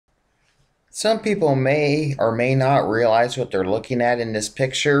Some people may or may not realize what they're looking at in this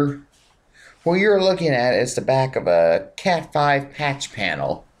picture. What you're looking at is the back of a Cat5 patch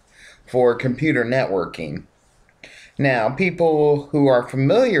panel for computer networking. Now, people who are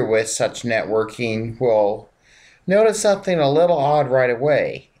familiar with such networking will notice something a little odd right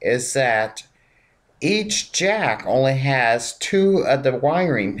away, is that each jack only has two of the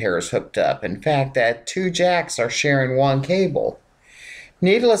wiring pairs hooked up. In fact, that two jacks are sharing one cable.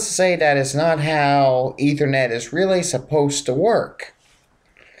 Needless to say, that is not how Ethernet is really supposed to work.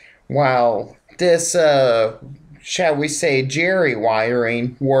 While this, shall we say, jerry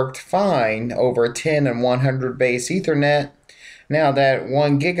wiring worked fine over 10 and 100 base Ethernet, now that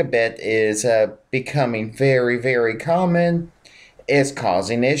 1 gigabit is becoming very, very common, it's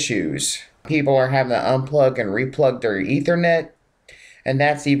causing issues. People are having to unplug and replug their Ethernet, and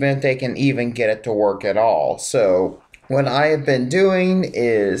that's even if they can even get it to work at all. So what I have been doing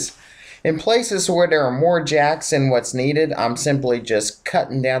is, in places where there are more jacks than what's needed, I'm simply just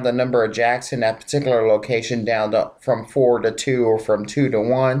cutting down the number of jacks in that particular location down to from 4 to 2 or from 2 to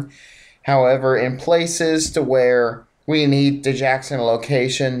 1. However, in places to where we need the jacks in a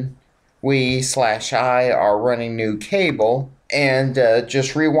location, we/I are running new cable and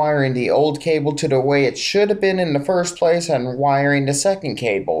just rewiring the old cable to the way it should have been in the first place and wiring the second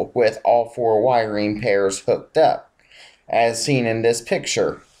cable with all 4 wiring pairs hooked up, as seen in this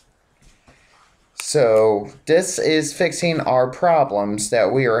picture. So this is fixing our problems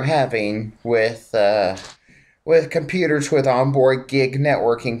that we are having with computers with onboard gig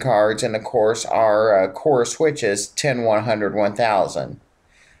networking cards, and of course our core switches 10, 100, 1000.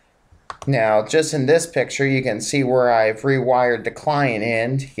 Now, just in this picture, you can see where I've rewired the client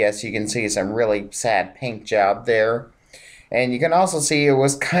end. Yes, you can see some really sad paint job there. And you can also see it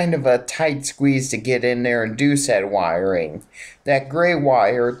was kind of a tight squeeze to get in there and do said wiring. That gray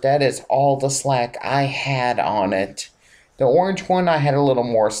wire, that is all the slack I had on it. The orange one, I had a little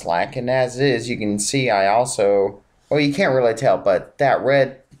more slack. And as is, you can see I also, well, you can't really tell, but that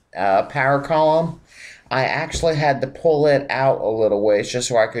red power column, I actually had to pull it out a little ways just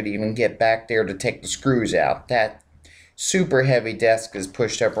so I could even get back there to take the screws out. That super heavy desk is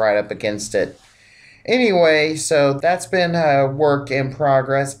pushed up right up against it. Anyway, so that's been a work in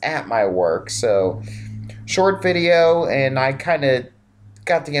progress at my work. So, short video, and I kind of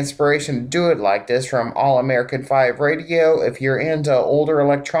got the inspiration to do it like this from All American 5 Radio. If you're into older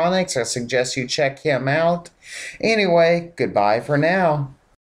electronics, I suggest you check him out. Anyway, goodbye for now.